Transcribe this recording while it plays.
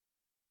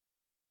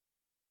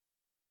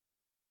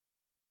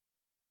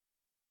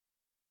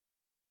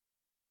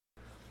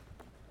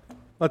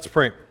Let's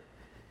pray.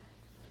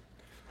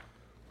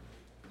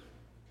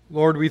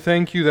 Lord, we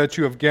thank you that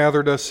you have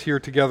gathered us here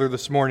together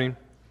this morning.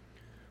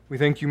 We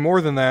thank you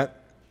more than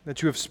that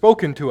you have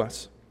spoken to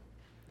us,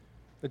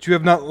 that you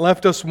have not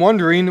left us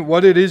wondering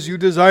what it is you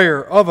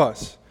desire of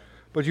us,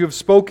 but you have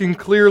spoken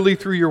clearly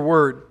through your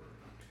word.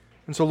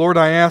 And so, Lord,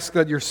 I ask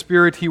that your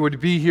Spirit, He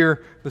would be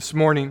here this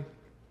morning,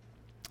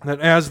 that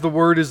as the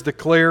word is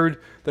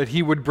declared, that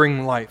He would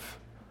bring life,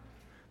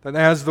 that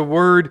as the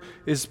word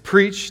is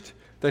preached,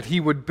 that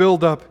He would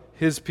build up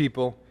His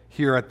people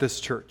here at this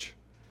church.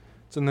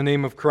 It's in the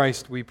name of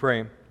Christ we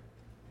pray.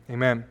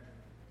 Amen.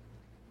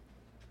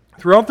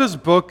 Throughout this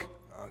book,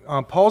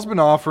 Paul's been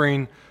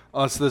offering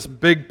us this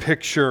big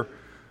picture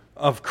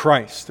of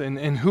Christ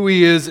and who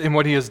He is and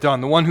what He has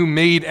done, the one who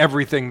made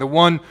everything, the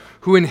one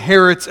who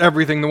inherits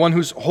everything, the one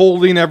who's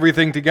holding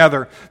everything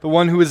together, the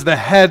one who is the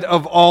head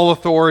of all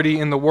authority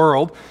in the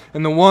world,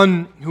 and the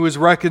one who is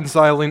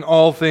reconciling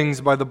all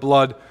things by the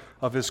blood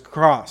of His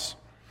cross.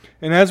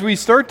 And as we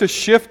start to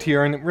shift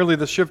here, and really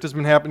the shift has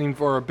been happening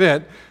for a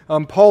bit,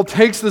 Paul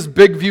takes this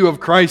big view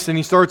of Christ and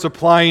he starts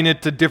applying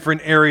it to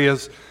different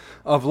areas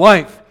of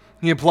life.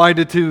 He applied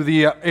it to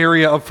the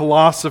area of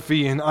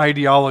philosophy and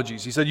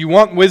ideologies. He said, you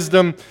want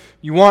wisdom,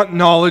 you want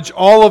knowledge,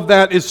 all of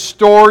that is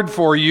stored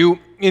for you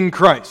in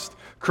Christ.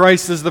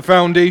 Christ is the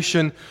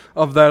foundation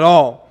of that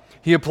all.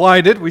 He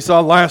applied it, we saw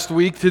last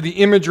week, to the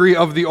imagery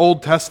of the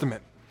Old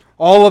Testament.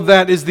 All of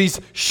that is these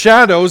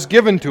shadows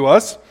given to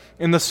us,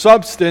 and the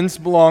substance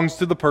belongs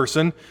to the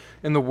person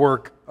and the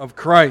work of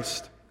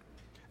Christ.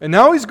 And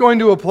now he's going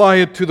to apply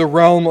it to the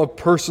realm of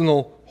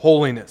personal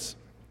holiness.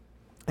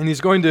 And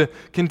he's going to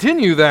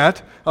continue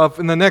that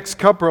in the next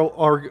couple,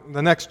 or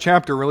the next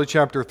chapter, really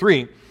chapter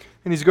 3.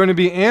 And he's going to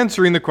be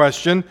answering the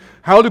question,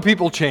 how do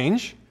people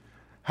change?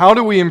 How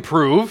do we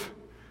improve?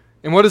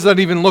 And what does that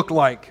even look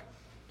like?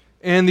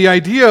 And the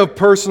idea of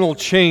personal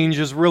change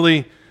is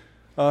really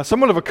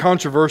somewhat of a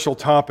controversial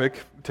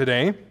topic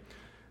today.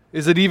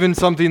 Is it even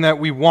something that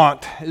we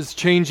want? Is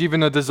change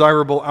even a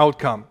desirable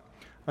outcome?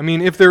 I mean,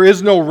 if there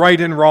is no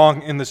right and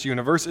wrong in this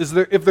universe,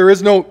 if there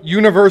is no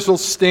universal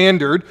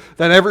standard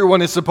that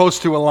everyone is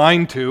supposed to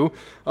align to,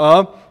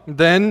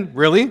 then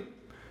really,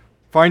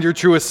 find your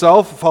truest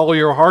self, follow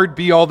your heart,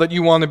 be all that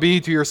you want to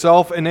be to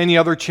yourself, and any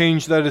other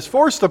change that is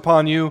forced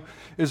upon you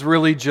is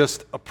really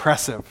just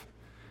oppressive.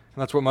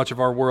 And that's what much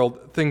of our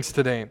world thinks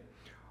today.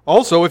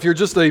 Also, if you're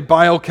just a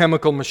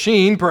biochemical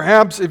machine,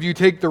 perhaps if you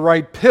take the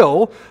right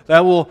pill,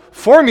 that will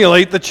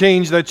formulate the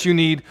change that you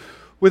need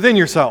within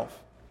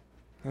yourself.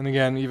 And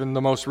again, even the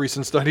most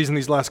recent studies in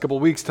these last couple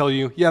of weeks tell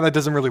you, yeah, that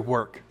doesn't really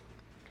work.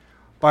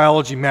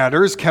 Biology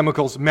matters,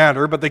 chemicals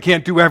matter, but they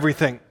can't do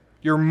everything.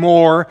 You're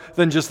more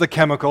than just the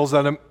chemicals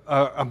that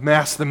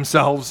amass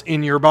themselves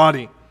in your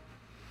body.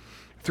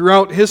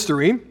 Throughout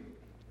history,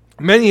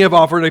 many have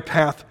offered a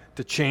path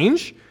to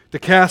change, to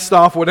cast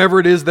off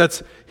whatever it is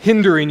that's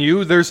hindering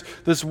you. There's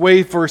this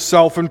way for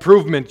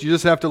self-improvement. You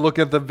just have to look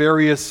at the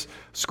various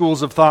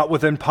schools of thought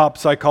within pop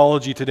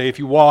psychology today. If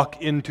you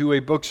walk into a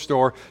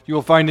bookstore, you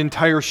will find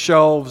entire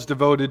shelves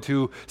devoted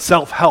to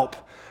self-help,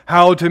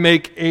 how to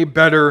make a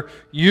better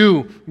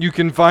you. You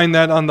can find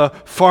that on the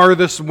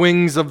farthest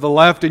wings of the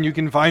left, and you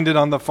can find it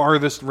on the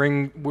farthest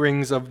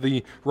wings of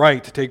the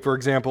right. Take, for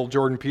example,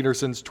 Jordan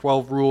Peterson's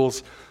 12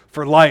 Rules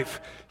for Life.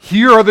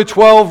 Here are the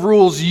 12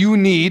 rules you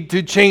need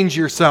to change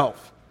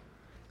yourself.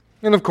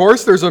 And of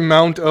course, there's an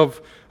amount of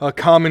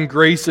common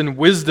grace and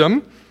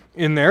wisdom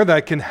in there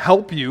that can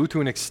help you to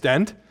an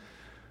extent,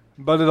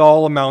 but it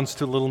all amounts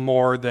to little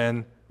more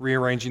than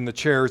rearranging the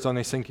chairs on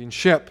a sinking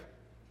ship.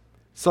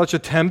 Such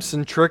attempts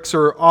and tricks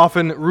are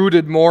often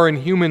rooted more in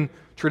human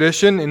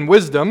tradition and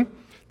wisdom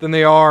than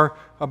they are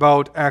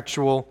about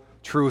actual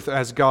truth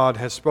as God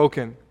has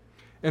spoken.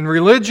 And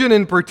religion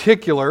in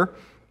particular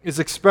is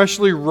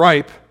especially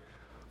ripe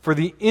for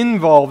the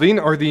involving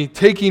or the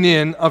taking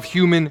in of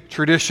human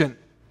tradition.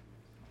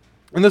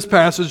 In this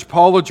passage,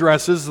 Paul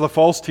addresses the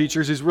false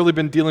teachers. He's really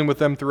been dealing with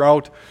them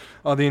throughout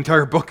the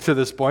entire book to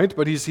this point,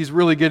 but he's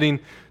really getting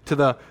to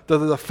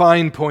the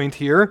fine point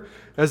here,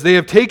 as they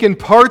have taken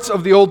parts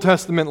of the Old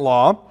Testament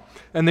law,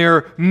 and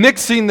they're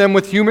mixing them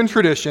with human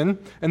tradition,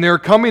 and they're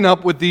coming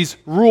up with these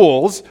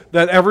rules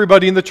that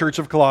everybody in the church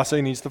of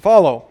Colossae needs to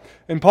follow.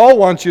 And Paul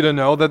wants you to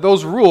know that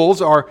those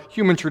rules are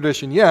human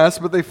tradition, yes,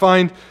 but they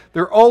find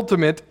their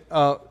ultimate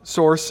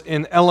source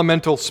in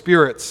elemental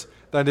spirits,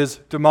 that is,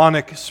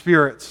 demonic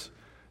spirits.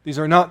 These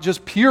are not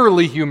just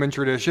purely human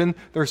tradition,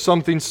 there's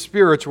something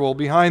spiritual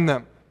behind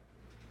them.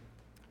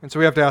 And so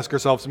we have to ask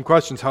ourselves some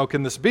questions. How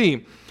can this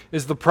be?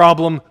 Is the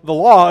problem the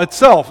law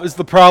itself? Is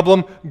the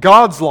problem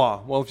God's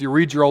law? Well, if you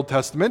read your Old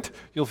Testament,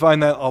 you'll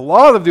find that a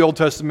lot of the Old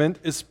Testament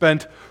is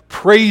spent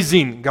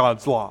praising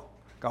God's law.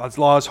 God's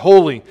law is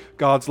holy.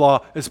 God's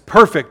law is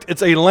perfect.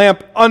 It's a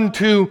lamp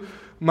unto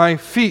my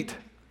feet.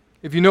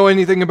 If you know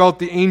anything about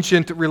the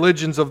ancient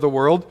religions of the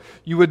world,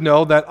 you would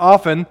know that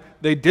often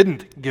they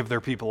didn't give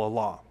their people a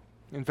law.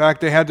 In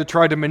fact, they had to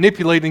try to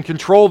manipulate and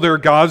control their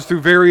gods through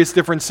various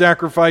different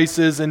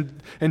sacrifices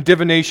and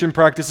divination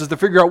practices to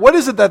figure out what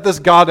is it that this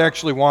God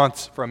actually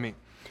wants from me.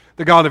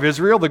 The God of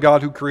Israel, the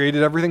God who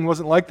created everything,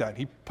 wasn't like that.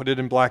 He put it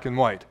in black and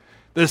white.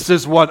 This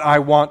is what I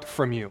want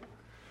from you.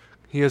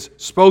 He has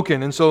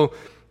spoken. And so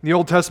the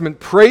Old Testament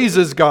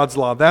praises God's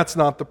law. That's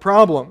not the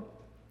problem.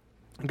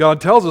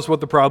 God tells us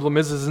what the problem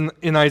is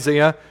in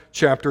Isaiah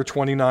chapter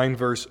 29,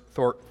 verse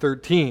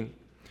 13.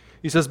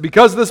 He says,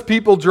 "Because this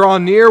people draw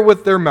near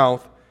with their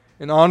mouth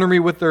and honor me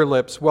with their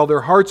lips, while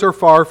their hearts are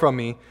far from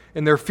me,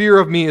 and their fear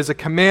of me is a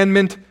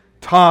commandment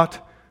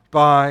taught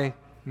by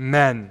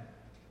men."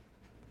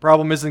 The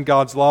problem isn't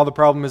God's law. The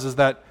problem is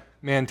that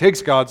man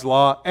takes God's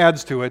law,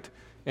 adds to it,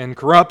 and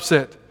corrupts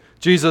it.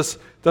 Jesus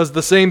does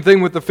the same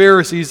thing with the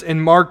Pharisees in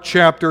Mark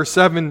chapter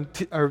 7,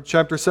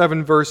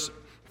 verse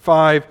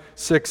 5,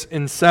 6,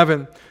 and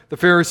 7. The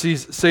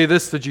Pharisees say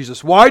this to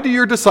Jesus: "Why do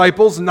your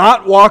disciples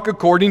not walk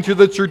according to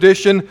the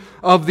tradition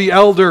of the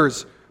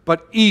elders,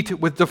 but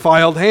eat with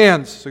defiled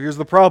hands?" So here's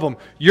the problem.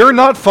 You're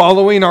not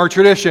following our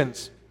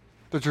traditions,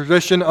 the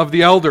tradition of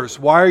the elders.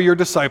 Why are your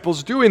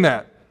disciples doing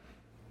that?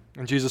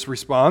 And Jesus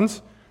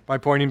responds by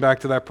pointing back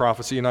to that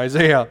prophecy in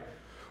Isaiah.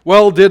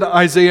 "Well did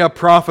Isaiah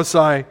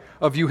prophesy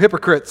of you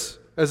hypocrites,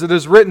 as it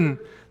is written,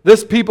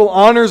 'This people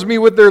honors me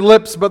with their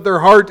lips, but their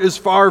heart is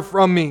far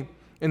from me.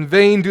 In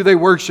vain do they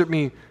worship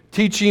me,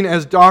 teaching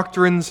as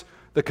doctrines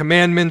the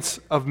commandments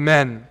of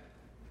men.'"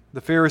 The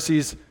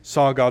Pharisees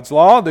saw God's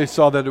law. They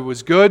saw that it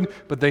was good,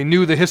 but they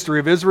knew the history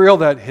of Israel,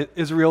 that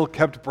Israel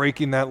kept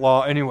breaking that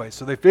law anyway.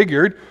 So they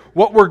figured,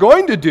 what we're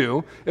going to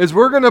do is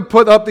we're going to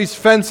put up these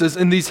fences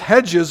and these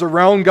hedges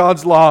around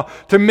God's law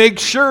to make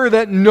sure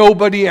that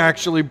nobody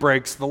actually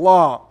breaks the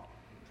law.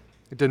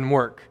 It didn't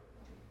work.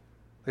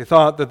 They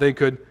thought that they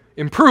could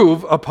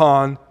improve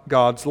upon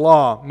God's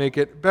law, make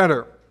it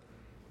better.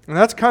 And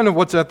that's kind of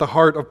what's at the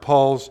heart of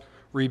Paul's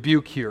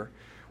rebuke here.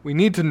 We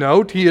need to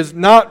note he is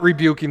not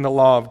rebuking the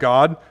law of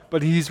God,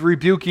 but he's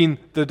rebuking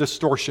the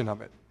distortion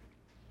of it.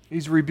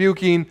 He's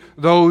rebuking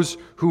those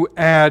who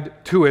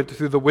add to it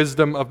through the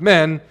wisdom of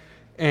men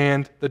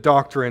and the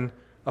doctrine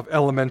of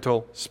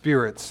elemental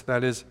spirits,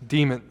 that is,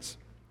 demons.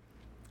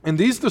 And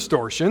these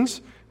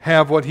distortions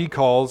have what he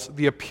calls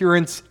the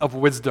appearance of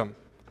wisdom.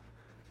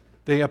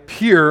 They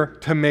appear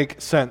to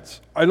make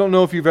sense. I don't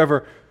know if you've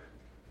ever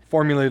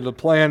formulated a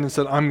plan and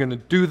said, "I'm going to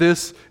do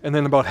this," and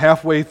then about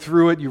halfway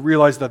through it, you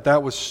realize that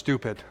that was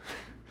stupid.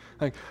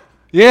 Like,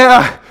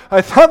 yeah,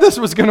 I thought this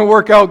was going to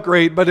work out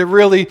great, but it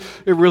really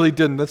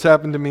didn't. That's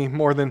happened to me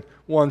more than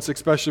once,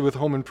 especially with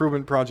home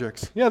improvement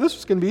projects. Yeah, this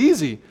was going to be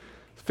easy.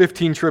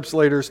 15 trips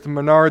later to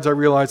Menards, I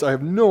realized I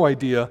have no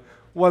idea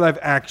what I've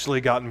actually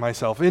gotten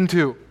myself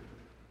into.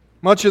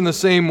 Much in the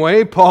same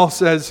way, Paul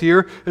says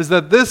here, is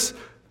that this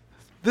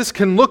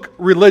can look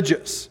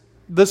religious.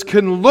 This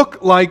can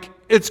look like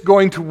it's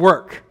going to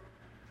work,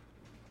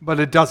 but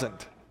it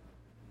doesn't.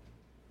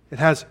 It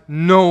has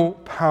no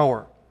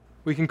power.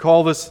 We can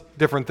call this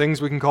different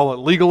things. We can call it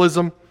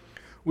legalism.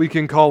 We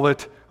can call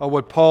it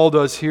what Paul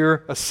does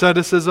here,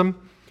 asceticism.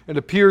 It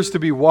appears to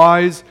be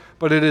wise,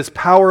 but it is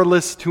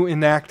powerless to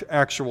enact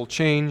actual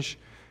change,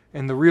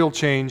 and the real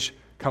change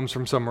comes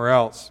from somewhere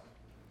else.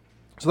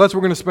 So that's what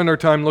we're going to spend our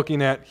time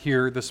looking at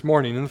here this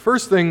morning. And the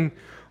first thing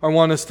I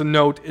want us to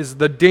note is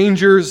the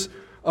dangers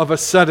of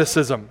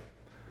asceticism.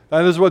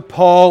 That is what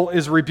Paul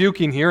is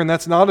rebuking here, and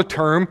that's not a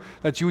term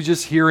that you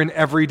just hear in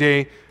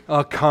everyday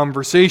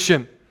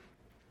conversation.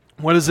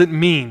 What does it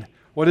mean?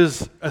 What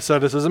is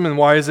asceticism, and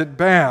why is it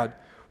bad?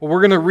 Well,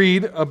 we're going to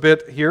read a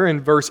bit here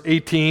in verse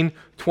 18,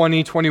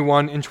 20,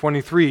 21, and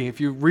 23.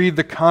 If you read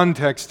the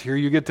context here,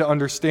 you get to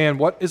understand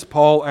what is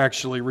Paul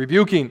actually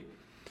rebuking.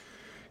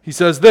 He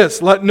says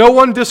this: "Let no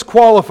one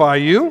disqualify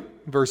you,"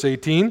 verse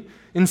 18,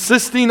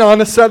 "insisting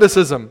on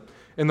asceticism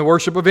in the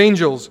worship of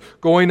angels,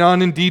 going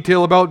on in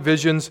detail about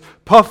visions,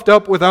 puffed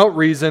up without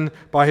reason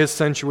by his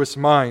sensuous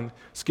mind."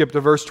 Skip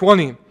to verse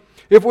 20.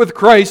 "If with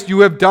Christ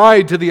you have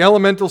died to the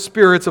elemental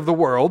spirits of the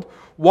world,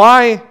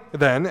 why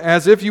then,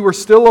 as if you were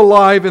still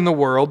alive in the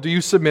world, do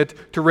you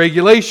submit to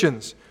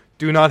regulations?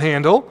 Do not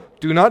handle,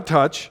 do not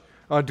touch,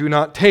 do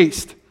not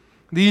taste.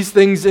 These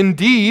things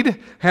indeed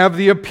have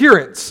the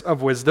appearance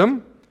of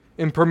wisdom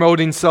in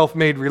promoting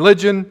self-made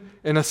religion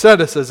and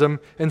asceticism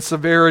and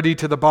severity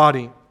to the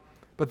body,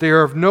 but they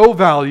are of no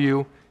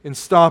value in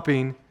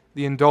stopping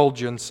the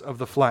indulgence of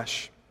the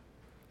flesh."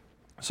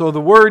 So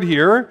the word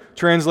here,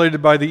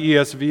 translated by the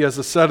ESV as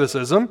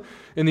asceticism,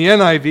 in the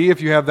NIV,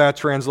 if you have that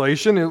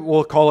translation, it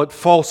will call it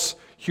false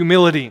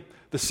humility.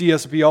 The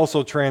CSB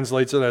also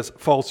translates it as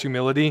false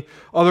humility.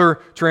 Other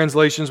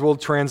translations will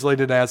translate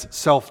it as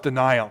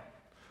self-denial.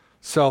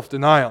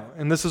 Self-denial.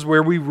 And this is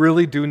where we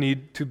really do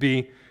need to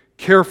be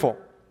careful,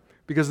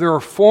 because there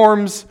are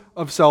forms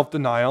of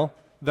self-denial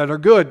that are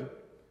good.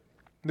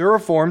 There are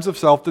forms of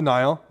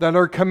self-denial that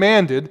are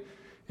commanded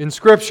in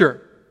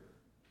Scripture.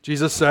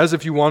 Jesus says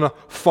if you want to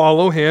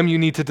follow Him, you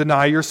need to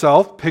deny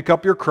yourself, pick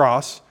up your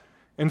cross,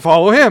 and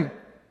follow Him.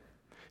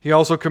 He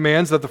also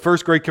commands that the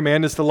first great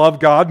command is to love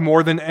God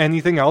more than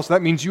anything else.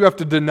 That means you have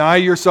to deny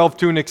yourself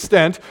to an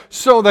extent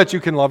so that you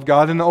can love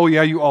God. And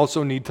you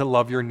also need to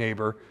love your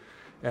neighbor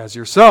as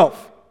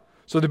yourself.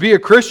 So to be a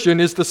Christian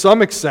is to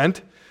some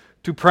extent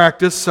to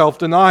practice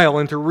self-denial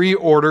and to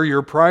reorder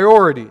your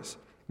priorities.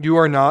 You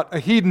are not a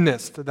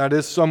hedonist. That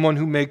is someone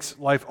who makes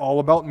life all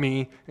about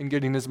me and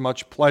getting as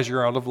much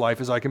pleasure out of life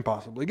as I can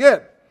possibly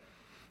get.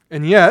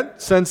 And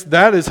yet, since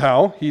that is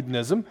how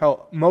hedonism,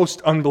 how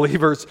most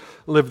unbelievers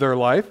live their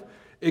life,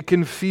 it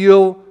can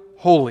feel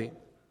holy.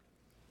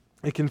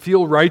 It can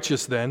feel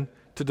righteous then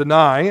to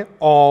deny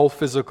all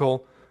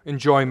physical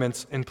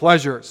enjoyments and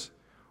pleasures.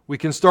 We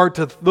can start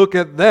to look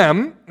at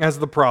them as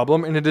the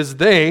problem, and it is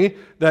they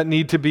that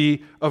need to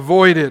be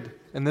avoided.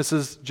 And this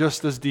is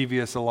just as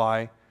devious a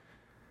lie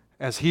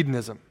as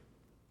hedonism.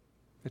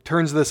 It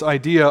turns this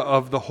idea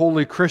of the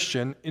holy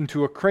Christian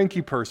into a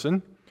cranky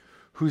person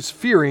who's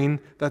fearing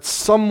that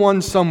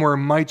someone somewhere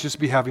might just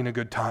be having a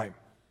good time.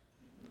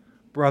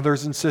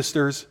 Brothers and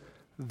sisters,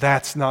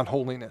 that's not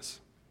holiness.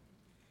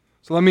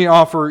 So let me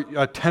offer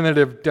a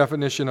tentative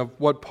definition of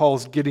what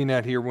Paul's getting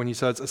at here when he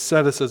says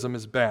asceticism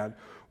is bad.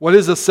 What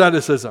is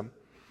asceticism?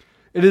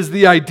 It is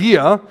the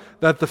idea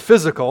that the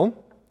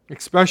physical,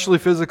 especially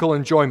physical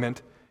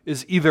enjoyment,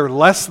 is either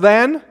less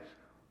than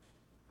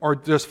or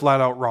just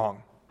flat out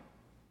wrong.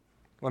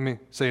 Let me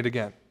say it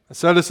again.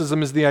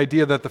 Asceticism is the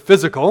idea that the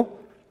physical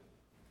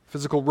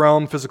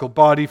realm, physical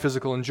body,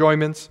 physical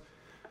enjoyments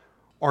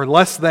are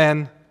less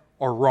than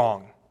or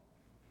wrong.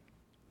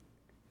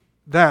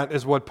 That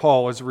is what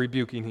Paul is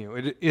rebuking you.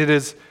 It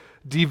is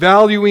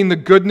devaluing the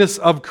goodness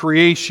of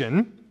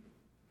creation.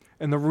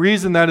 And the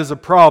reason that is a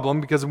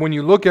problem, because when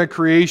you look at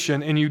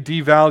creation and you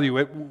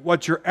devalue it,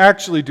 what you're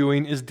actually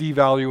doing is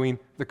devaluing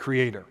the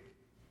Creator.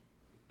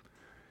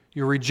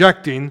 You're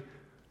rejecting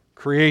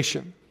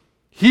creation.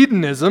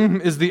 Hedonism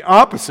is the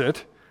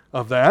opposite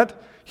of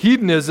that.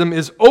 Hedonism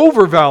is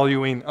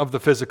overvaluing of the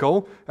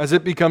physical as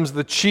it becomes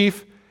the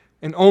chief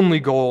and only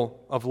goal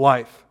of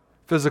life.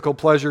 Physical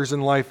pleasures in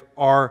life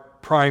are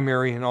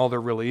primary and all there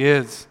really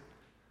is.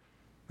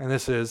 And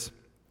this is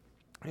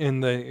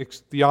in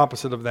the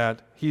opposite of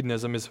that.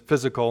 Hedonism is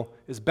physical,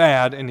 is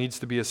bad, and needs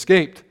to be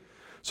escaped.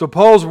 So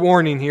Paul's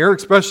warning here,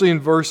 especially in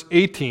verse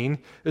 18,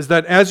 is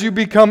that as you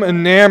become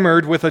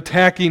enamored with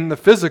attacking the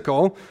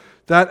physical,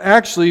 that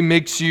actually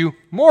makes you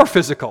more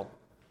physical,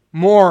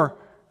 more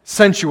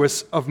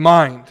sensuous of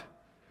mind.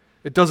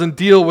 It doesn't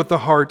deal with the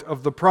heart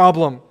of the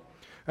problem.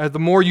 The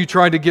more you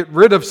try to get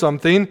rid of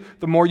something,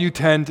 the more you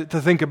tend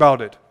to think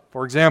about it.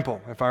 For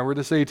example, if I were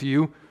to say to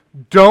you,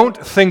 don't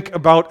think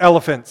about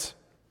elephants,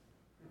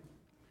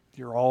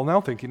 you're all now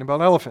thinking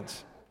about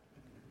elephants.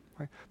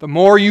 The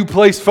more you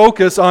place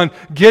focus on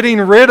getting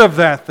rid of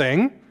that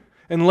thing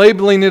and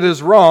labeling it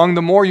as wrong,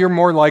 the more you're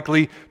more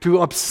likely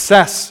to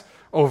obsess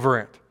over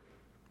it.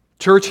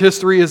 Church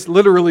history is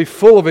literally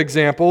full of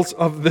examples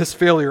of this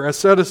failure.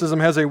 Asceticism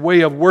has a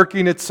way of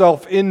working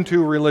itself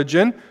into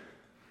religion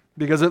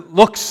because it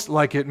looks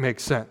like it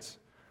makes sense.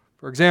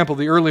 For example,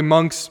 the early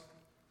monks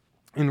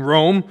in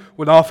Rome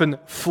would often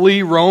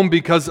flee Rome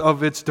because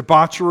of its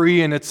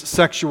debauchery and its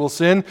sexual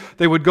sin.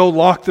 They would go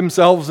lock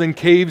themselves in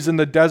caves in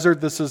the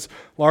desert. This is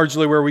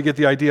largely where we get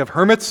the idea of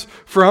hermits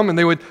from. And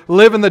they would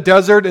live in the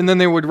desert, and then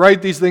they would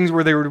write these things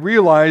where they would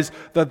realize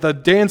that the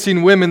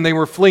dancing women they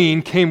were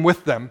fleeing came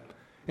with them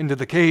into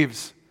the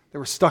caves. They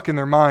were stuck in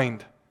their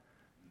mind.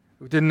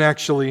 It didn't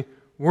actually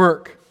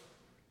work.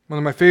 One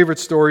of my favorite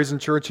stories in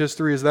church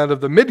history is that of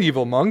the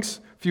medieval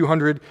monks, a few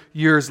hundred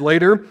years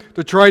later,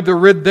 that tried to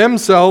rid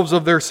themselves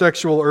of their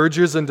sexual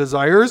urges and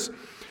desires.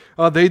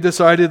 They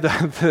decided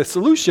that the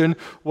solution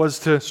was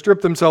to strip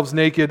themselves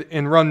naked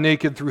and run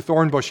naked through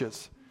thorn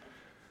bushes,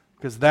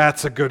 because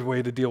that's a good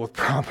way to deal with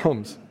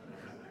problems.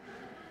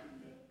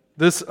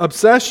 This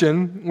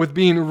obsession with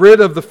being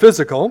rid of the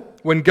physical,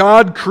 when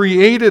God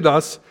created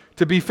us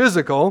to be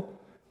physical,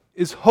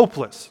 is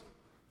hopeless.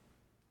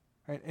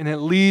 Right? And it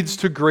leads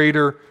to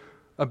greater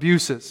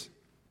abuses.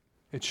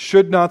 It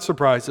should not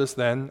surprise us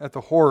then at the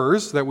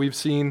horrors that we've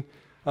seen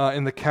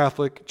in the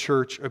Catholic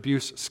Church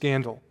abuse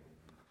scandal.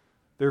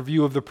 Their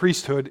view of the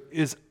priesthood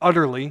is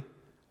utterly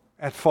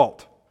at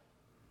fault.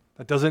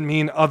 That doesn't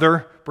mean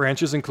other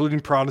branches, including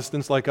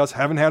Protestants like us,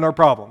 haven't had our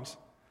problems.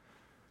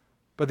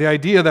 But the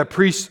idea that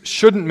priests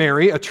shouldn't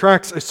marry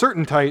attracts a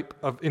certain type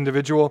of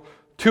individual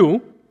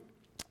to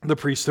the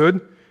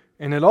priesthood,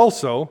 and it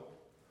also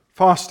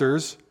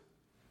fosters,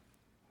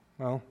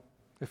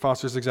 it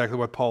fosters exactly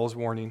what Paul is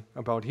warning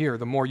about here.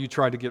 The more you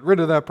try to get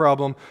rid of that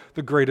problem,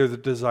 the greater the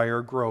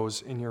desire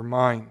grows in your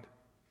mind.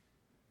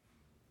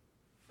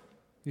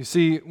 You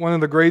see, one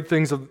of the great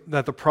things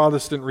that the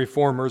Protestant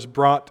reformers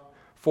brought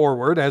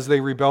forward as they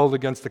rebelled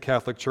against the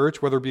Catholic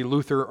Church, whether it be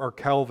Luther or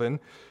Calvin,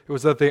 it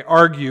was that they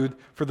argued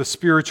for the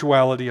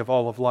spirituality of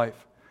all of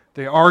life.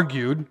 They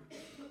argued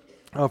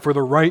for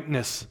the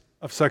rightness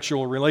of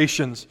sexual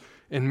relations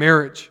in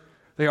marriage.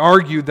 They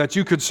argued that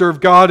you could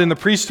serve God in the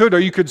priesthood or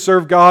you could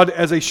serve God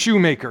as a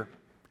shoemaker.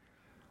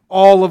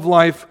 All of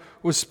life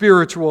was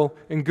spiritual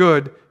and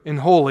good and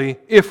holy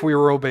if we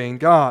were obeying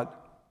God.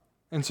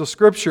 And so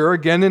Scripture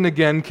again and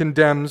again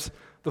condemns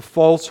the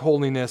false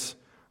holiness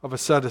of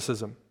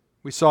asceticism.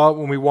 We saw it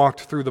when we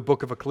walked through the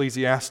book of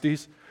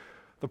Ecclesiastes.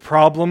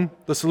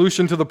 The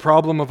solution to the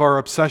problem of our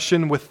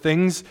obsession with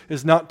things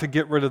is not to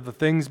get rid of the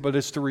things, but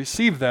is to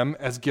receive them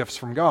as gifts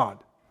from God,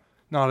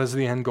 not as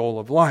the end goal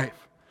of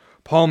life.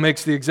 Paul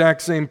makes the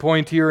exact same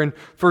point here in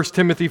 1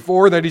 Timothy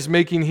 4 that he's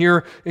making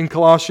here in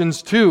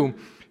Colossians 2.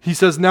 He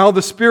says, "Now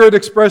the Spirit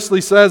expressly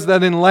says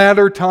that in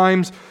latter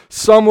times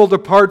some will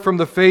depart from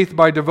the faith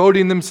by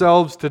devoting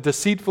themselves to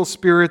deceitful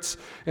spirits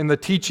and the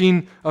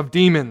teaching of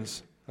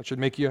demons." That should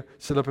make you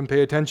sit up and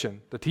pay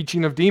attention. The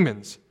teaching of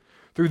demons.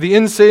 "Through the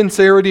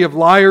insincerity of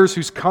liars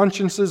whose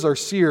consciences are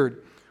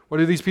seared." What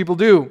do these people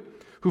do?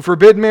 "Who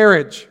forbid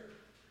marriage."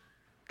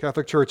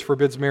 Catholic Church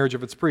forbids marriage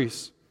of its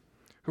priests.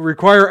 "Who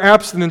require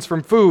abstinence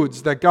from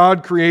foods that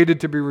God created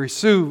to be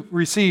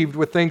received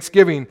with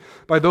thanksgiving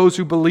by those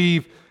who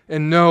believe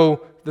and know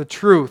the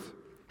truth.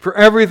 For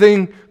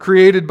everything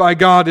created by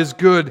God is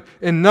good,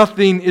 and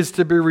nothing is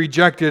to be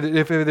rejected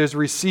if it is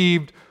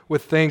received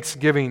with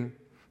thanksgiving.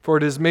 For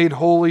it is made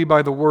holy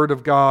by the word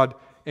of God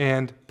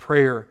and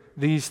prayer."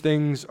 These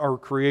things are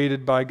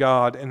created by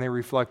God, and they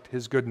reflect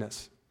His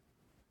goodness.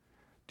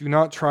 Do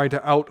not try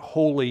to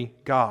out-holy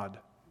God.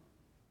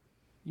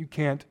 You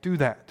can't do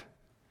that.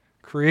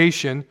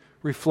 Creation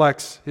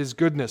reflects His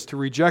goodness. To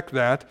reject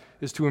that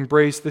is to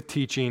embrace the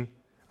teaching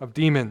of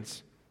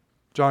demons.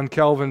 John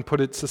Calvin put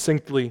it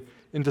succinctly,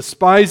 "In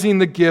despising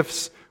the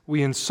gifts,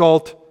 we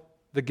insult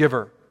the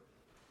giver."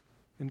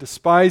 In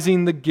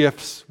despising the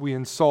gifts, we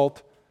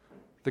insult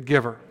the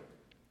giver.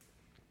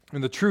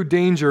 And the true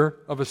danger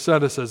of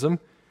asceticism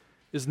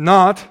is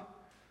not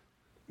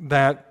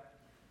that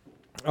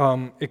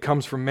it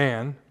comes from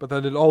man, but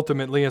that it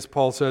ultimately, as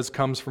Paul says,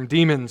 comes from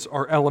demons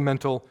or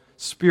elemental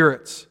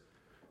spirits.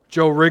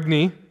 Joe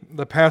Rigney,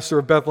 the pastor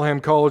of Bethlehem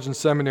College and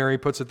Seminary,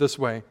 puts it this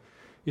way.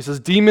 He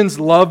says, "Demons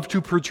love to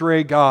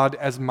portray God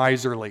as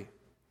miserly."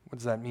 What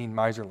does that mean,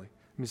 miserly?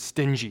 It means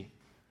stingy,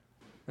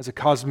 as a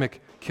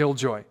cosmic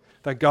killjoy.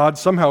 That God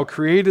somehow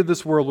created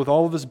this world with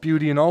all of this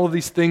beauty and all of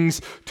these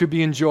things to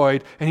be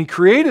enjoyed, and He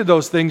created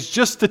those things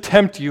just to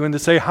tempt you and to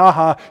say, "Ha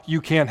ha,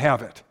 you can't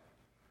have it."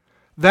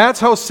 That's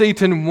how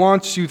Satan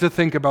wants you to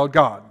think about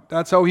God.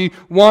 That's how he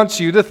wants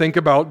you to think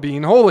about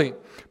being holy.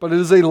 But it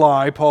is a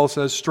lie, Paul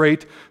says,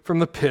 straight from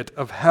the pit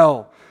of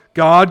hell.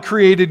 God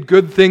created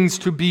good things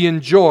to be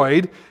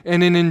enjoyed,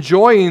 and in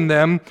enjoying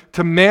them,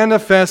 to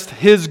manifest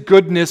His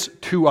goodness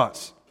to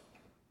us.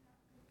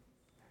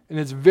 And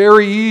it's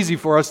very easy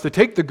for us to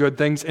take the good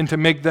things and to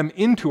make them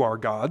into our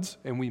gods,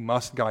 and we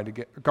must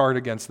guard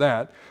against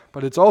that.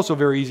 But it's also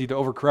very easy to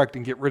overcorrect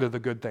and get rid of the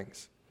good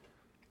things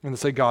and to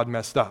say God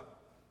messed up.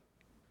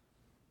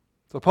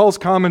 So Paul's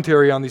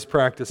commentary on these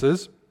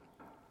practices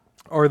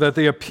are that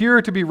they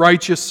appear to be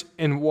righteous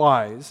and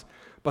wise,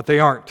 but they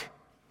aren't.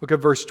 Look at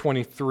verse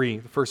 23,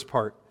 the first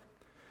part.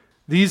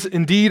 "These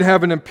indeed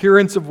have an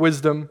appearance of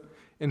wisdom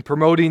in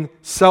promoting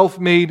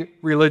self-made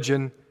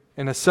religion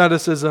and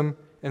asceticism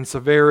and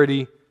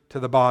severity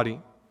to the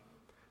body."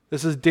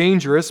 This is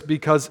dangerous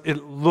because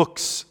it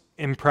looks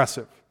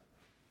impressive.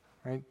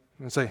 Right?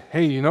 And say,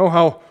 "Hey, you know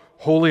how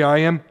holy I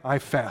am? I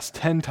fast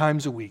 10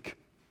 times a week.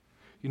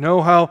 You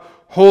know how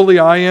holy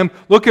I am?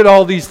 Look at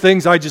all these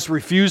things I just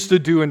refuse to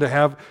do and to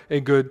have a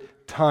good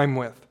time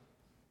with."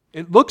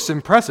 It looks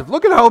impressive.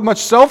 Look at how much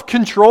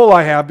self-control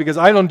I have because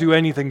I don't do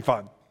anything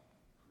fun.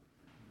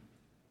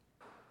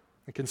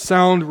 It can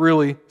sound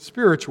really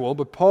spiritual,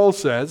 but Paul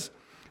says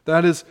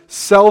that is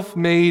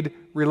self-made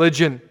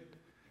religion.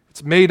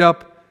 It's made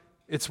up,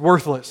 it's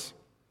worthless.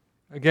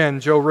 Again,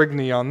 Joe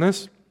Rigney on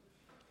this.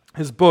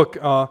 His book,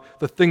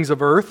 The Things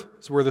of Earth,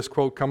 is where this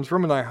quote comes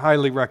from, and I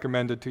highly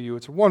recommend it to you.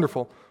 It's a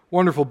wonderful,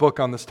 wonderful book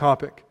on this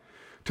topic.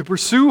 "To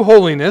pursue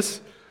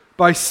holiness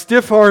by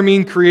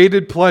stiff-arming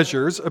created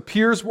pleasures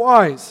appears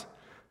wise.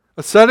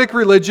 Ascetic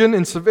religion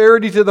and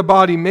severity to the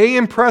body may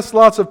impress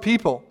lots of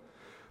people,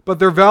 but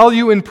their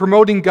value in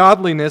promoting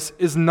godliness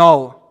is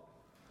null.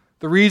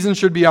 The reason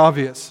should be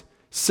obvious.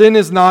 Sin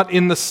is not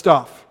in the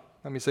stuff."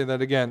 Let me say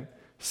that again.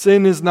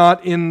 Sin is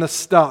not in the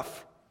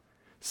stuff.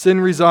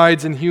 Sin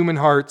resides in human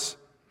hearts,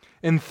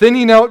 and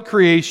thinning out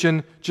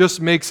creation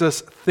just makes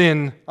us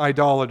thin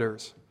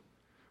idolaters.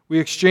 We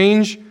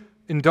exchange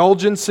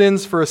indulgent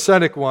sins for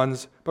ascetic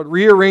ones, but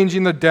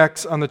rearranging the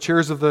decks on the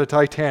chairs of the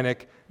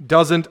Titanic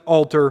doesn't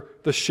alter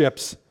the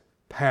ship's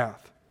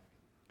path.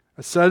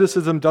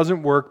 Asceticism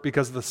doesn't work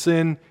because the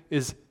sin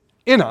is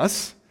in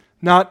us,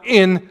 not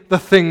in the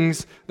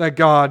things that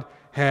God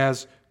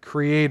has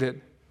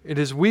created. It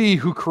is we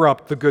who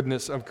corrupt the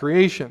goodness of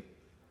creation.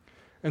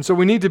 And so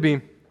we need to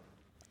be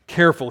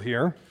careful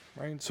here,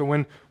 right? So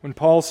when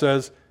Paul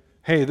says,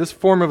 hey, this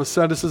form of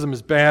asceticism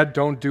is bad,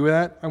 don't do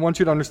that, I want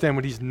you to understand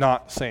what he's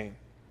not saying.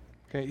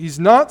 Okay? He's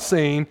not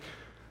saying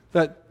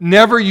that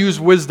never use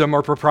wisdom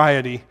or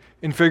propriety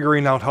in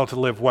figuring out how to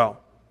live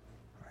well.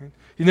 Right?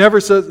 He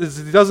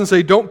doesn't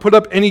say don't put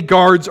up any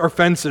guards or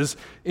fences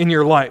in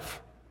your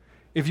life.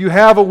 If you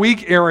have a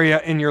weak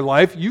area in your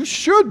life, you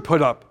should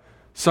put up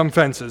some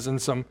fences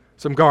and some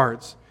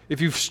guards. If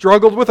you've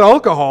struggled with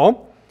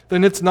alcohol,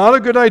 then it's not a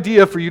good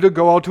idea for you to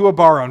go out to a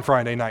bar on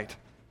Friday night.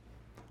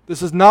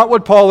 This is not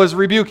what Paul is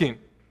rebuking.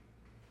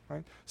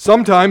 Right?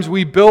 Sometimes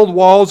we build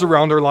walls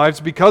around our lives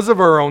because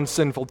of our own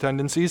sinful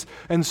tendencies,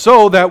 and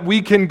so that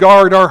we can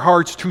guard our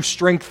hearts to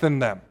strengthen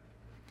them.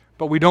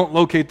 But we don't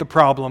locate the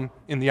problem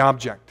in the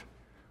object.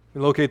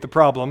 We locate the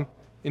problem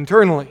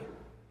internally.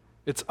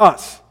 It's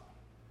us.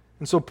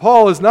 And so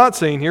Paul is not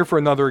saying here, for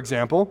another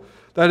example,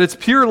 that it's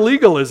pure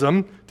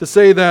legalism to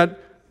say that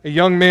a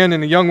young man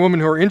and a young woman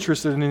who are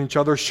interested in each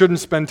other shouldn't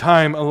spend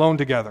time alone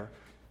together.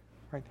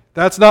 Right?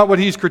 That's not what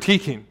he's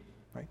critiquing.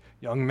 Right?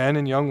 Young men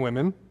and young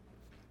women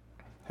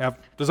have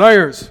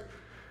desires.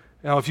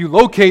 Now, if you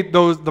locate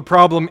the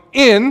problem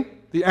in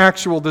the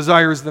actual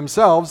desires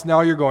themselves,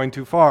 now you're going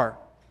too far.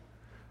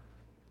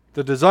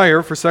 The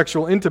desire for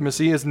sexual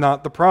intimacy is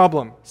not the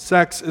problem.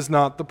 Sex is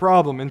not the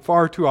problem. And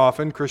far too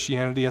often,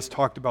 Christianity has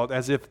talked about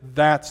as if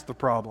that's the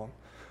problem.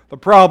 The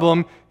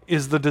problem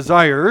is the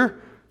desire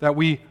that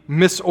we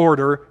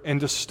misorder and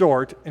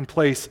distort and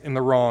place in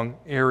the wrong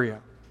area.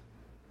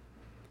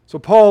 So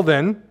Paul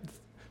then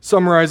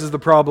summarizes the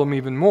problem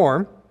even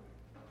more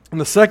in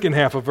the second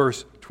half of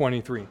verse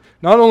 23.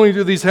 Not only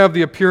do these have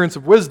the appearance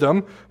of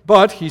wisdom,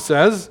 but, he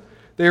says,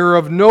 they are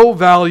of no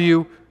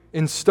value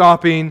in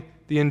stopping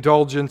the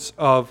indulgence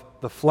of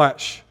the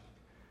flesh.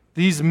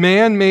 These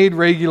man-made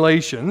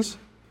regulations,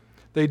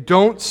 they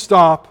don't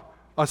stop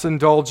us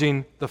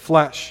indulging the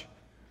flesh.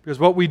 Because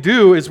what we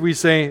do is we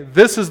say,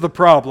 this is the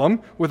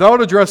problem,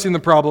 without addressing the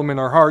problem in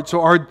our heart,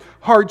 so our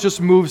heart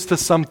just moves to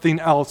something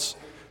else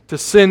to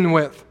sin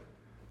with.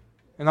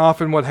 And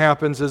often what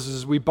happens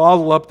is we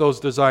bottle up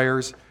those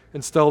desires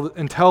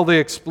until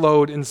they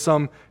explode in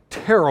some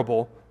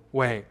terrible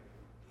way.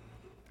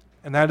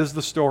 And that is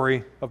the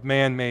story of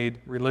man-made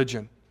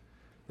religion.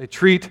 They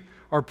treat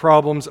our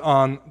problems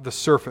on the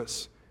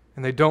surface,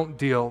 and they don't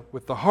deal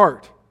with the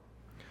heart.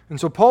 And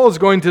so Paul is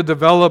going to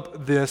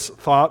develop this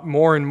thought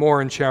more and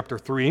more in chapter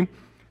 3.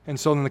 And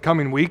so in the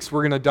coming weeks,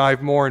 we're going to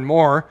dive more and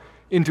more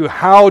into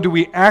how do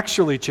we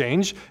actually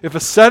change. If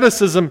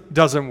asceticism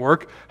doesn't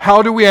work,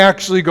 how do we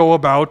actually go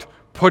about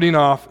putting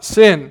off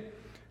sin?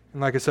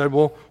 And like I said,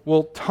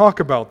 we'll talk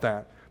about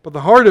that. But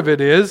the heart of it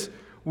is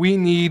we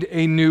need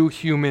a new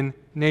human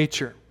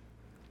nature.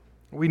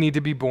 We need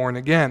to be born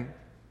again.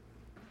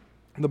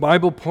 The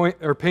Bible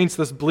paints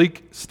this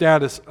bleak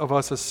status of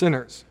us as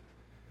sinners.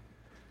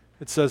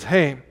 It says,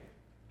 hey,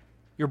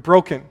 you're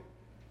broken.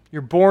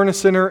 You're born a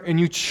sinner and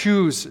you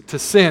choose to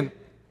sin.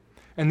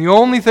 And the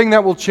only thing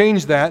that will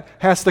change that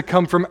has to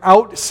come from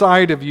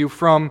outside of you,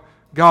 from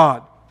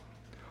God.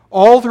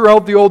 All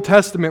throughout the Old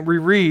Testament we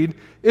read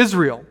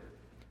Israel,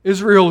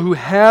 who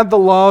had the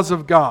laws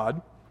of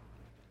God,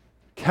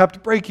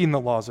 kept breaking the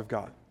laws of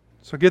God.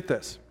 So get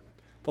this.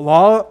 The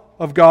law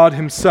of God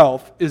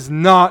himself is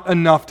not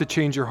enough to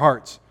change your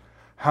hearts.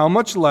 How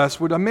much less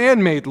would a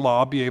man-made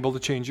law be able to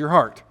change your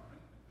heart?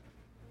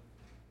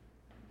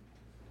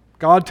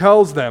 God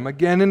tells them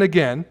again and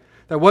again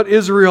that what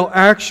Israel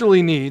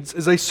actually needs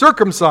is a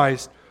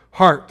circumcised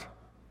heart.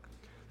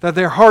 That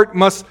their heart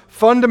must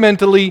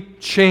fundamentally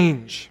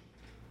change.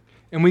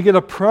 And we get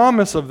a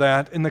promise of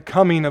that in the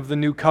coming of the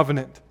new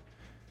covenant.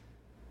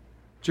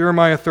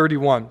 Jeremiah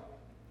 31.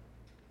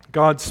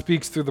 God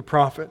speaks through the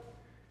prophet.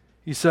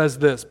 He says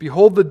this,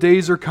 "Behold, the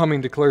days are coming,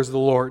 declares the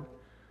Lord,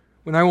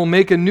 when I will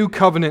make a new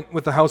covenant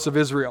with the house of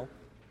Israel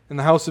and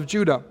the house of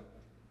Judah.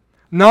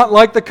 Not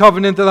like the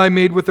covenant that I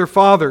made with their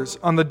fathers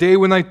on the day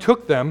when I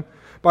took them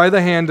by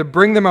the hand to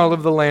bring them out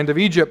of the land of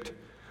Egypt,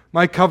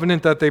 my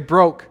covenant that they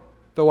broke,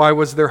 though I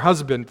was their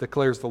husband,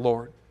 declares the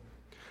Lord.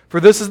 For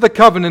this is the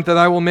covenant that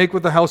I will make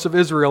with the house of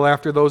Israel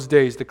after those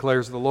days,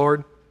 declares the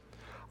Lord.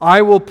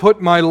 I will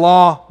put my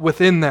law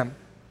within them.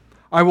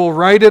 I will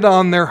write it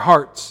on their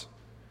hearts.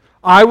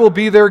 I will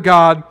be their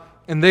God,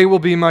 and they will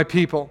be my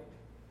people.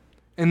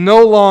 And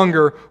no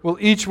longer will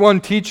each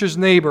one teach his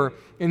neighbor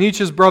and each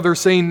his brother,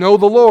 saying, Know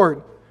the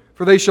Lord,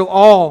 for they shall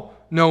all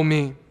know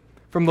me,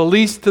 from the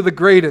least to the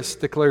greatest,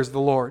 declares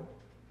the Lord.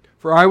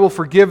 For I will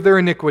forgive their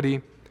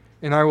iniquity,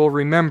 and I will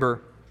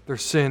remember their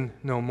sin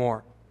no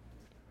more."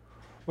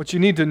 What you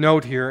need to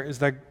note here is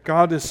that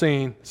God is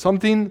saying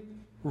something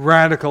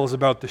radical is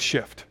about to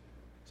shift.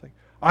 It's like,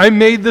 I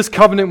made this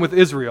covenant with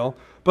Israel,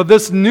 but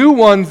this new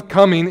one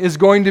coming is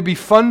going to be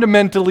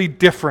fundamentally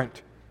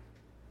different.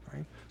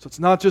 Right? So it's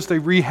not just a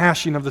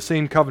rehashing of the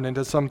same covenant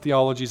as some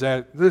theologies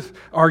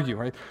argue.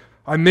 Right?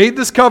 I made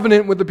this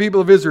covenant with the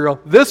people of Israel.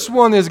 This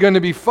one is going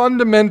to be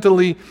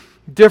fundamentally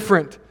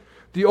different.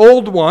 The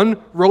old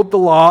one wrote the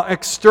law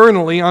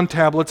externally on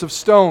tablets of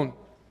stone.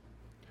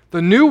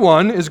 The new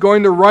one is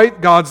going to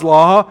write God's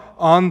law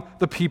on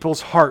the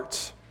people's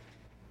hearts.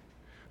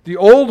 The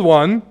old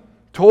one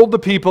told the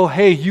people,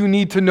 hey, you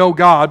need to know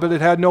God, but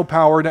it had no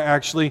power to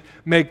actually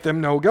make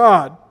them know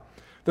God.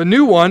 The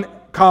new one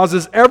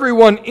causes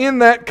everyone in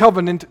that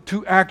covenant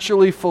to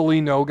actually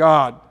fully know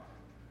God.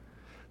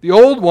 The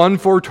old one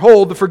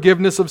foretold the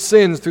forgiveness of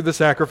sins through the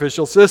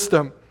sacrificial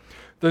system.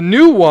 The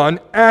new one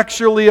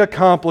actually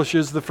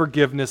accomplishes the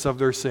forgiveness of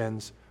their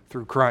sins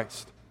through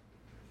Christ.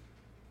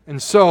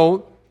 And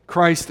so,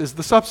 Christ is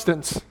the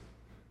substance.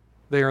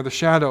 They are the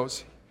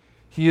shadows.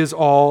 He is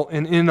all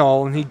and in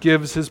all, and He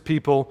gives His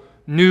people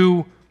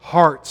new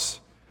hearts.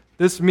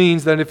 This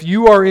means that if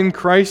you are in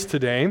Christ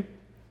today,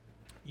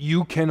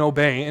 you can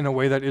obey in a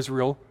way that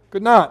Israel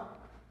could not.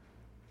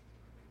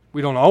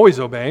 We don't always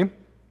obey,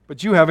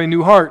 but you have a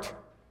new heart.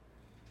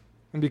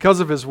 And because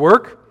of his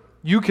work,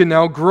 you can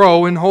now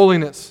grow in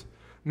holiness.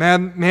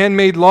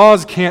 Man-made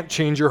laws can't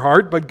change your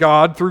heart, but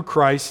God, through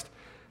Christ,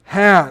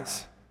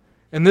 has.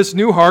 And this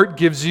new heart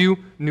gives you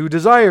new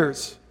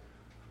desires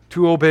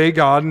to obey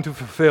God and to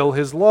fulfill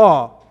his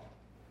law.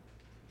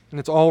 And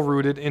it's all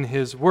rooted in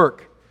his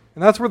work.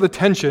 And that's where the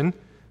tension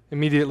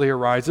immediately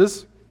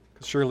arises.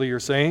 Because surely you're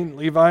saying,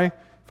 Levi,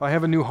 if I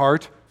have a new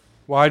heart,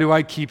 why do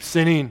I keep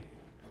sinning?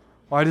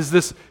 Why does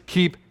this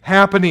keep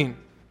happening?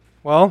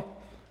 Well,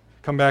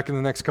 come back in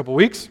the next couple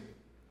weeks.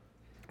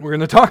 We're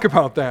going to talk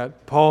about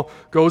that. Paul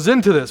goes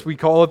into this. We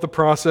call it the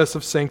process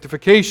of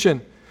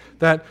sanctification.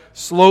 That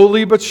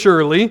slowly but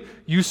surely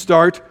you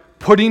start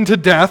putting to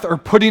death or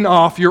putting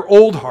off your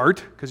old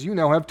heart, because you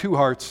now have two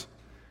hearts.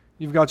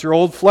 You've got your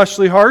old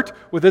fleshly heart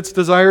with its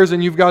desires,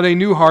 and you've got a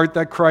new heart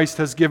that Christ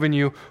has given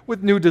you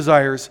with new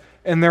desires,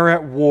 and they're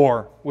at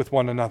war with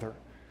one another.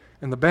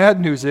 And the bad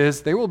news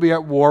is they will be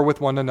at war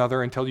with one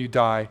another until you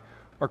die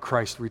or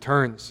Christ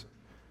returns.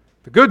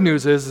 The good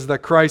news is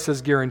that Christ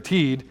has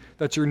guaranteed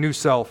that your new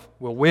self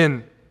will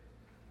win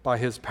by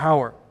his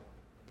power.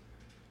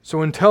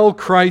 So until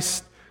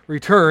Christ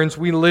returns,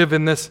 we live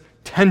in this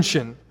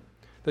tension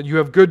that you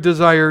have good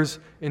desires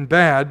and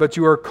bad, but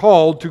you are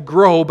called to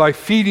grow by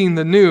feeding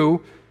the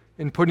new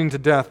and putting to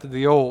death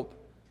the old.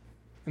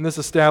 And this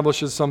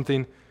establishes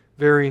something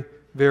very,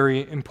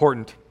 very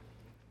important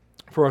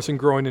for us in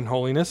growing in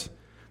holiness.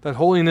 That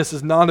holiness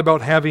is not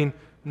about having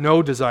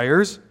no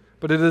desires,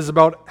 but it is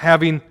about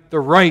having the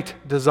right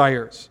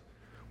desires.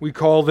 We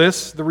call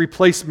this the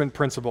replacement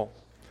principle.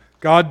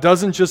 God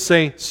doesn't just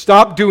say,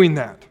 stop doing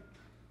that,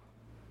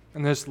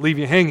 and just leave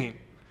you hanging.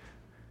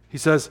 He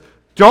says,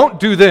 don't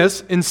do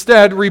this.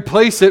 Instead,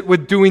 replace it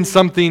with doing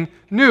something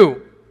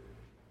new.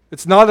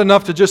 It's not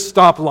enough to just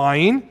stop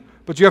lying,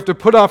 but you have to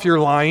put off your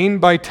lying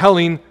by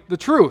telling the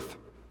truth.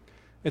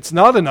 It's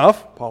not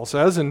enough, Paul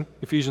says in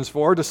Ephesians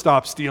 4, to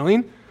stop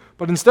stealing.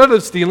 But instead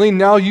of stealing,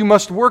 now you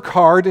must work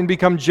hard and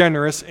become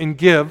generous and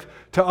give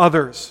to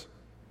others.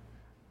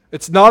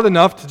 It's not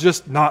enough to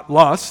just not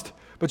lust,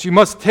 but you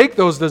must take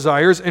those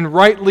desires and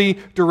rightly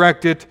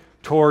direct it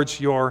towards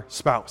your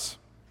spouse.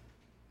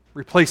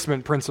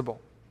 Replacement principle.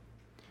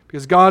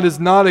 Because God is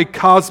not a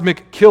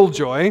cosmic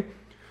killjoy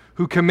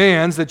who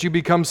commands that you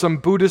become some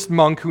Buddhist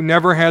monk who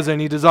never has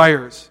any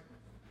desires.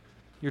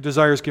 Your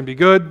desires can be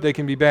good, they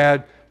can be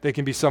bad, they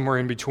can be somewhere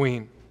in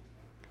between.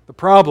 The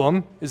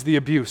problem is the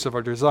abuse of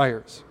our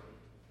desires.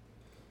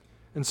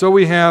 And so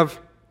we have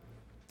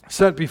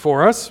set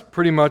before us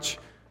pretty much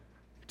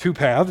two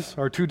paths,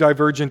 or two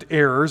divergent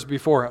errors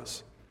before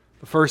us.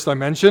 The first I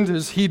mentioned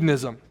is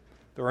hedonism.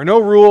 There are no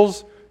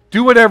rules.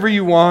 Do whatever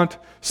you want.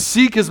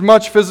 Seek as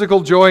much physical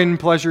joy and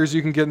pleasure as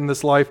you can get in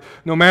this life,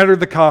 no matter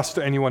the cost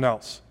to anyone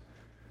else.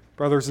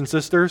 Brothers and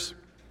sisters,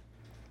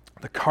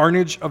 the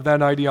carnage of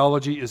that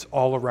ideology is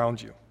all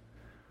around you.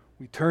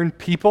 We turn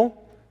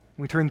people,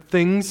 we turn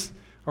things,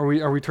 or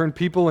we turn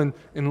people in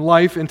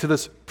life into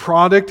this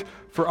product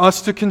for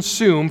us to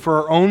consume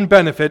for our own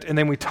benefit, and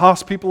then we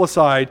toss people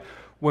aside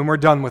when we're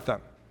done with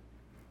them.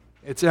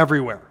 It's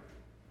everywhere.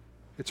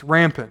 It's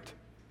rampant.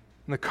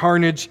 And the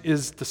carnage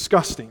is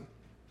disgusting.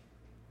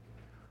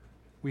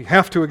 We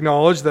have to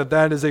acknowledge that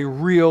that is a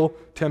real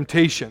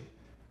temptation,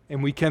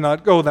 and we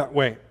cannot go that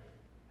way.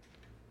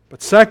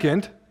 But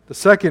second, the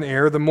second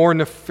error, the more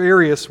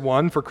nefarious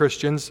one for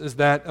Christians, is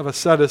that of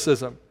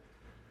asceticism.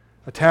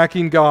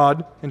 Attacking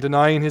God and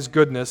denying his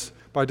goodness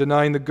by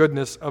denying the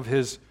goodness of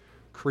his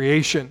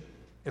creation.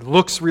 It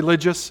looks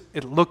religious,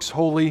 it looks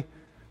holy,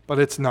 but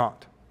it's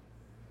not.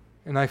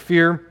 And I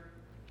fear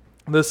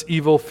this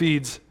evil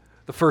feeds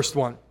the first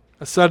one.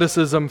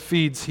 Asceticism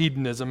feeds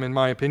hedonism, in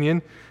my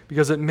opinion,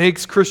 because it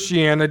makes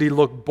Christianity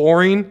look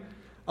boring,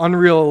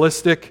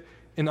 unrealistic,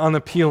 and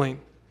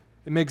unappealing.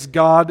 It makes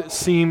God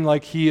seem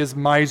like he is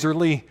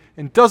miserly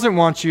and doesn't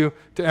want you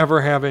to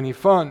ever have any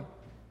fun.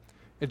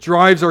 It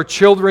drives our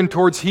children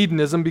towards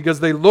hedonism because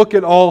they look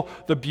at all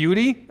the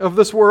beauty of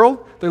this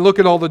world, they look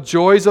at all the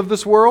joys of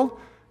this world,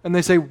 and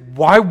they say,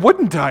 why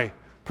wouldn't I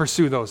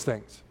pursue those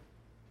things?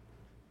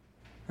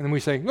 And then we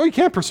say, no, you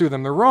can't pursue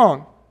them, they're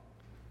wrong.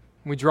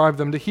 And we drive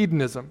them to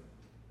hedonism.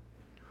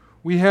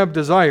 We have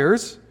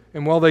desires,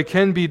 and while they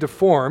can be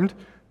deformed,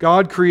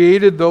 God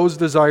created those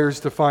desires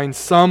to find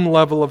some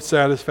level of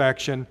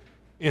satisfaction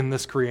in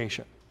this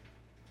creation.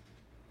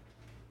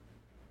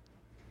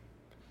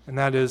 And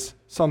that is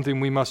something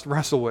we must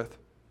wrestle with.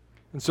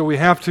 And so we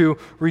have to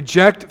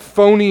reject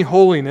phony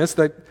holiness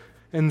that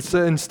and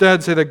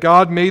instead say that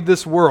God made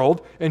this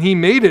world and he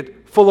made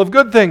it full of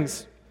good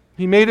things.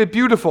 He made it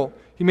beautiful.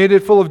 He made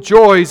it full of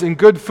joys and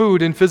good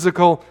food and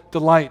physical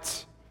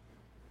delights.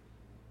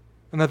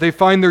 And that they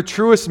find their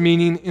truest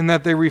meaning in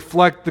that they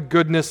reflect the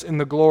goodness and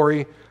the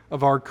glory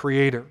of our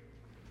Creator.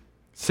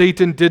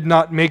 Satan did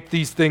not make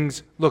these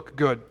things look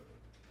good.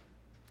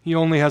 He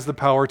only has the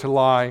power to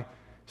lie,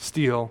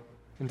 steal,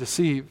 and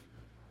deceive.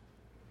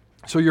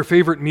 So your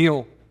favorite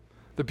meal,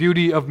 the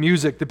beauty of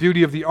music, the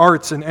beauty of the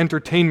arts and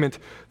entertainment,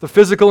 the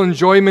physical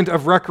enjoyment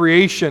of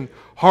recreation,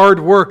 hard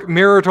work,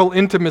 marital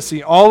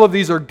intimacy, all of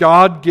these are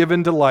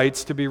God-given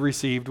delights to be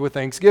received with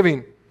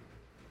thanksgiving.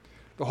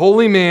 The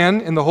holy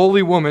man and the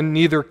holy woman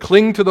neither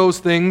cling to those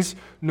things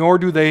nor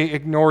do they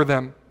ignore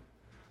them.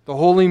 The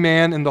holy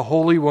man and the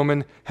holy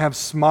woman have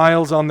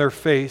smiles on their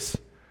face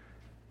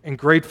and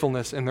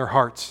gratefulness in their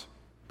hearts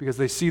because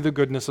they see the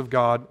goodness of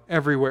God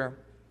everywhere.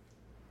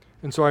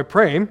 And so I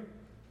pray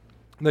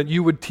that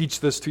you would teach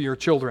this to your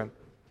children.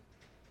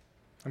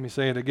 Let me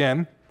say it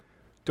again.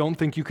 Don't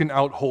think you can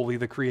out-holy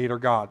the Creator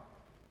God.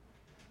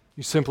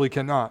 You simply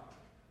cannot.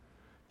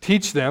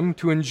 Teach them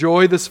to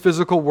enjoy this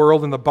physical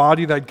world and the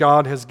body that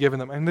God has given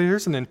them. And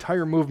there's an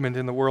entire movement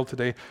in the world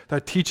today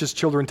that teaches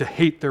children to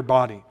hate their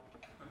body,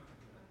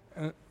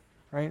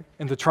 right?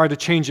 And to try to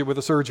change it with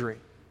a surgery.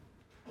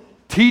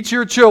 Teach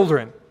your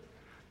children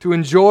to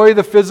enjoy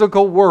the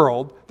physical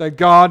world that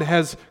God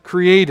has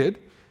created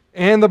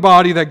and the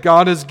body that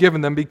God has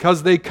given them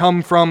because they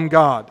come from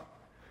God.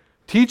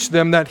 Teach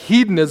them that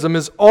hedonism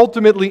is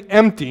ultimately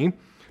empty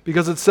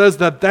because it says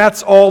that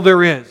that's all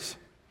there is.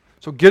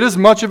 So get as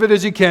much of it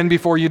as you can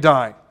before you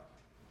die.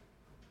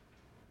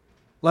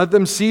 Let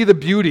them see the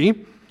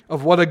beauty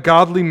of what a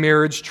godly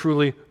marriage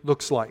truly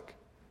looks like.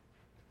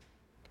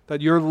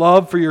 That your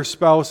love for your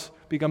spouse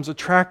becomes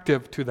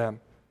attractive to them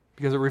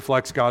because it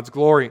reflects God's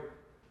glory.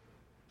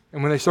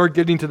 And when they start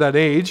getting to that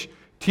age,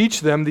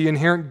 teach them the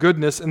inherent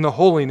goodness and the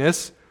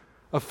holiness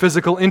of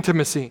physical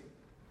intimacy.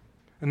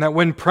 And that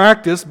when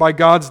practiced by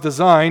God's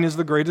design is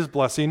the greatest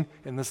blessing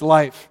in this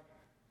life.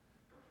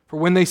 For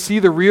when they see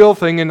the real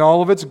thing in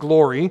all of its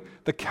glory,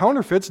 the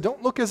counterfeits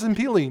don't look as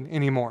appealing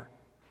anymore.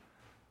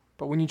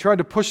 But when you try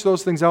to push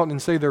those things out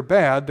and say they're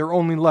bad, they're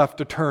only left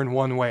to turn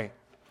one way.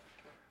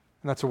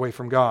 And that's away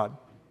from God.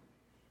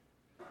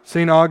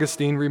 St.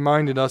 Augustine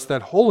reminded us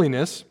that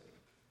holiness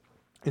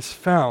is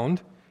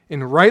found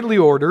in rightly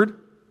ordered,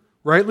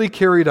 rightly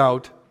carried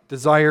out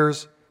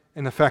desires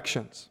and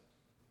affections.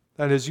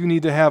 That is, you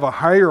need to have a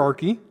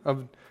hierarchy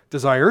of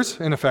desires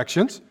and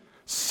affections.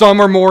 Some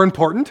are more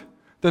important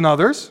than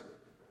others,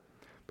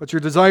 but your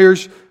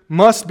desires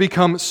must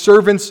become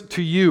servants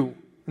to you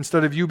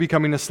instead of you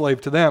becoming a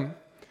slave to them.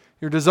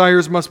 Your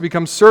desires must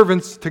become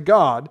servants to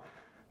God,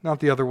 not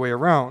the other way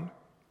around.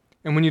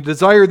 And when you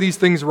desire these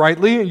things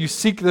rightly and you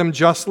seek them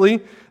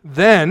justly,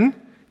 then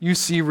you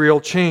see real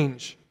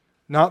change.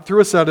 Not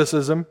through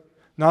asceticism,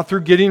 not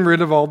through getting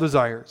rid of all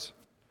desires,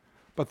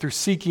 but through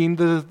seeking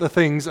the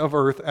things of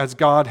earth as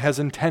God has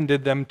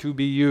intended them to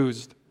be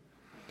used.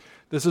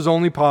 This is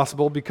only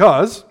possible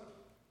because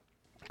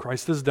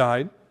Christ has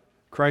died,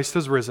 Christ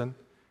has risen,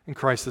 and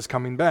Christ is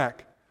coming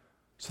back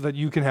so that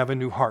you can have a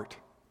new heart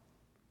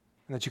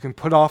and that you can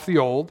put off the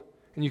old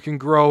and you can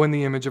grow in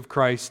the image of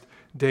Christ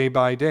day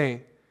by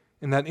day.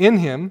 And that in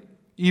Him,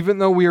 even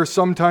though we are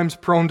sometimes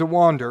prone to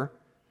wander,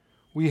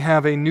 we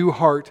have a new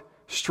heart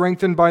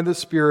strengthened by the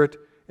Spirit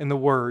and the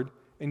Word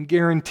and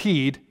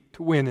guaranteed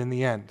to win in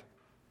the end.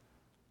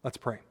 Let's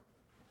pray.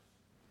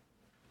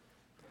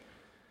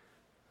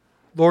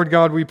 Lord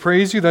God, we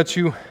praise you that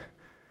you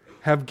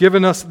have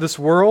given us this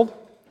world.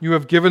 You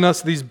have given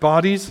us these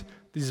bodies,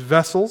 these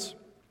vessels,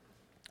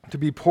 to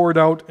be poured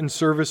out in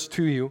service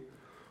to you.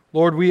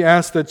 Lord, we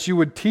ask that you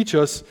would teach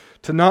us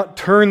to not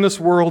turn this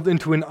world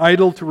into an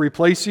idol to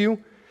replace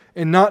you,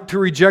 and not to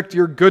reject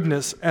your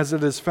goodness as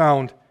it is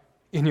found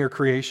in your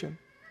creation.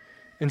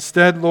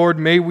 Instead, Lord,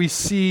 may we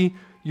see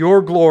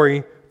your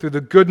glory through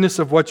the goodness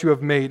of what you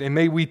have made, and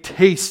may we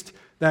taste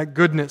that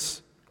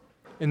goodness,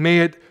 and may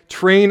it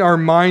train our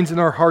minds and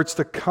our hearts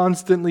to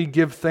constantly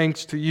give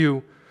thanks to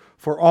you,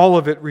 for all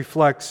of it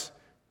reflects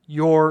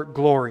your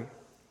glory.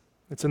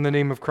 It's in the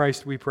name of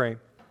Christ we pray.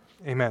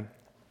 Amen.